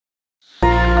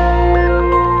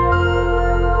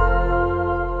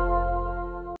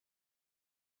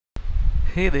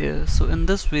Hey there, so in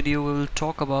this video we will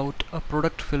talk about a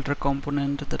product filter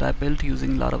component that I built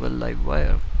using Laravel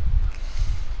Livewire.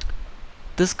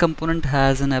 This component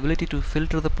has an ability to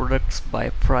filter the products by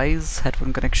price,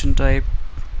 headphone connection type,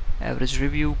 average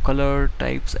review, color,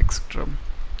 types, etc.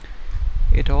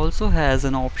 It also has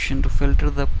an option to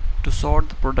sort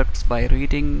the products by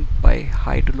rating, by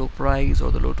high to low price or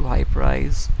the low to high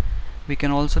price. We can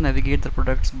also navigate the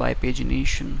products by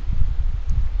pagination.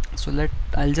 So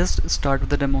I'll just start with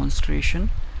the demonstration.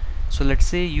 So let's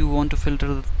say you want to filter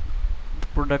the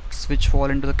products which fall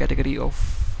into the category of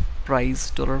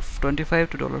price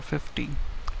 $25 to $50.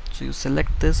 So you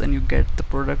select this and you get the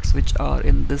products which are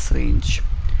in this range.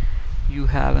 You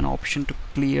have an option to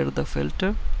clear the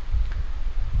filter.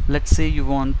 Let's say you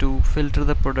want to filter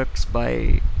the products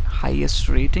by highest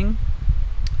rating,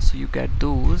 so you get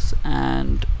those,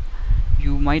 and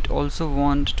you might also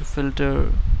want to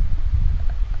filter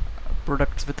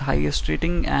products with highest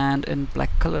rating and in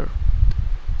black color.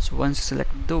 So once you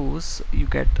select those, you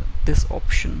get this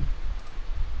option.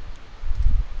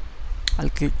 I'll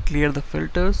clear the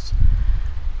filters.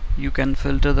 You can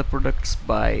filter the products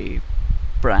by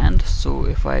brand. So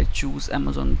if I choose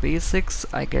Amazon Basics,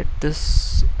 I get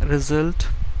this result.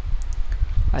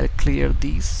 I'll clear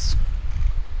these.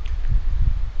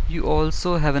 You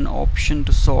also have an option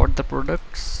to sort the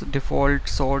products. Default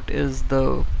sort is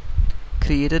the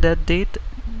created at date.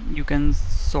 You can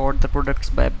sort the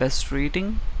products by best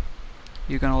rating.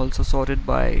 You can also sort it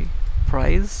by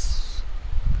price.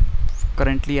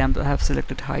 Currently I have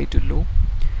selected high to low.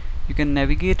 You can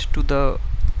navigate to the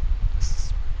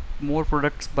more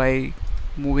products by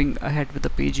moving ahead with the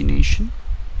pagination.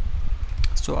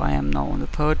 So I am now on the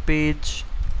third page,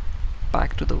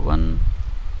 back to the one,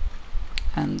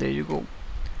 and there you go.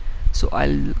 So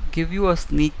I'll give you a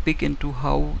sneak peek into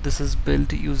how this is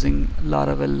built using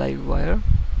Laravel Livewire.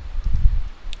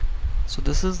 So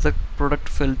this is the product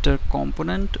filter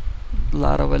component,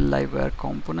 Laravel Livewire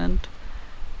component.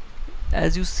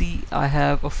 As you see, I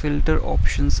have a filter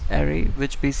options array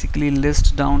which basically lists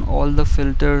down all the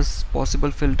filters,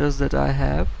 possible filters that I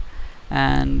have,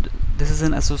 and this is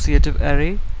an associative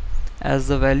array. As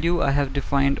the value, I have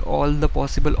defined all the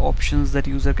possible options that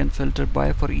user can filter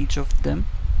by for each of them.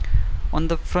 On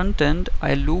the front end,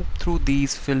 I loop through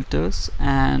these filters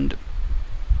and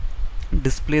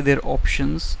display their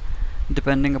options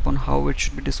depending upon how it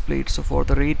should be displayed. So for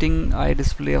the rating, I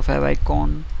display a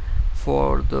favicon.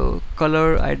 For the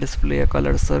color, I display a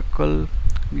color circle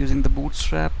using the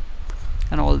bootstrap,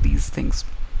 and all these things.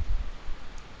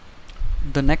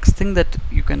 The next thing that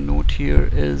you can note here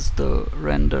is the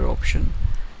render option.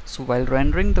 So while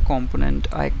rendering the component,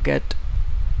 I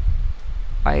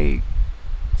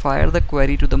fire the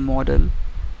query to the model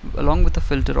along with the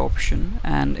filter option,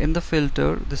 and in the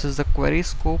filter, this is the query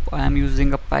scope. I am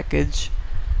using a package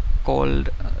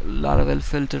called Laravel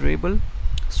filterable.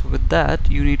 So with that,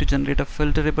 you need to generate a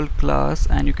filterable class,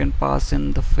 and you can pass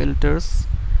in the filters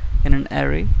in an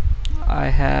array. I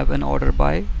have an order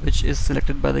by which is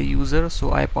selected by the user,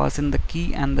 so I pass in the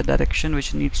key and the direction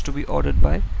which needs to be ordered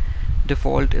by.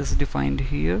 Default is defined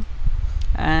here,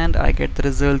 and I get the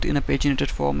result in a paginated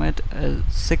format,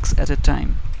 6 at a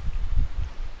time.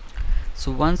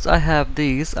 So once I have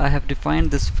these, I have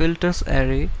defined this filters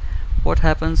array. What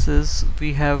happens is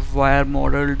we have wire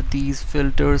modeled these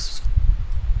filters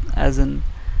as an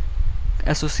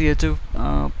associative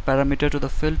parameter to the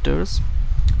filters.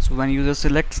 So when user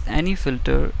selects any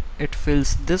filter, it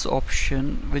fills this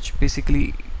option, which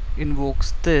basically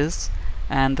invokes this,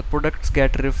 and the products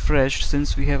get refreshed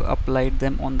since we have applied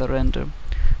them on the render.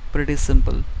 Pretty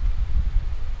simple.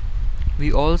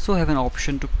 We also have an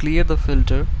option to clear the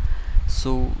filter.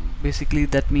 So basically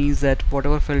that means that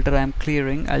whatever filter I am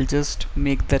clearing, I'll just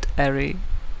make that array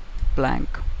blank.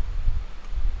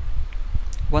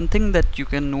 One thing that you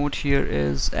can note here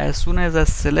is as soon as I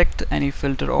select any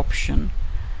filter option,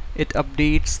 it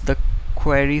updates the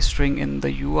query string in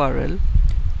the URL.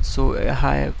 So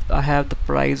I have the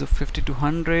price of 50 to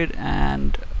 100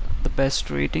 and the best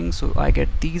rating, so I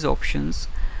get these options.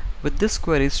 With this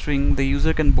query string, the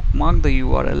user can bookmark the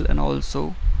URL and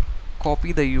also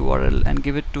copy the URL and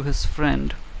give it to his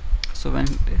friend. So when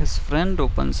his friend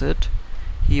opens it,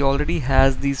 he already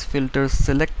has these filters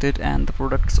selected and the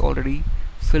products already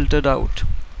filtered out.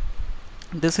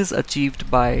 This is achieved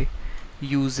by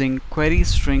using query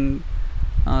string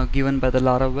given by the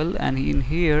Laravel, and in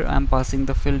here I'm passing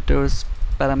the filters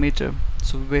parameter.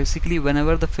 So basically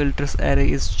whenever the filters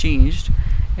array is changed,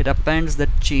 it appends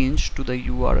that change to the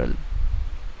URL.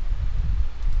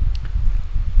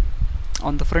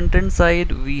 On the front end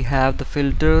side, we have the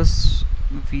filters.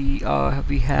 We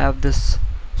have this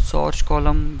sort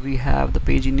column we have the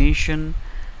pagination,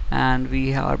 and we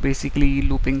are basically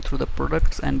looping through the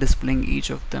products and displaying each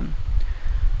of them.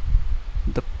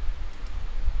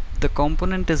 The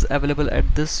component is available at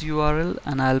this URL,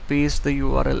 and I'll paste the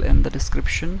URL in the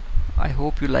description. I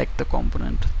hope you like the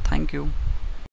component. Thank you.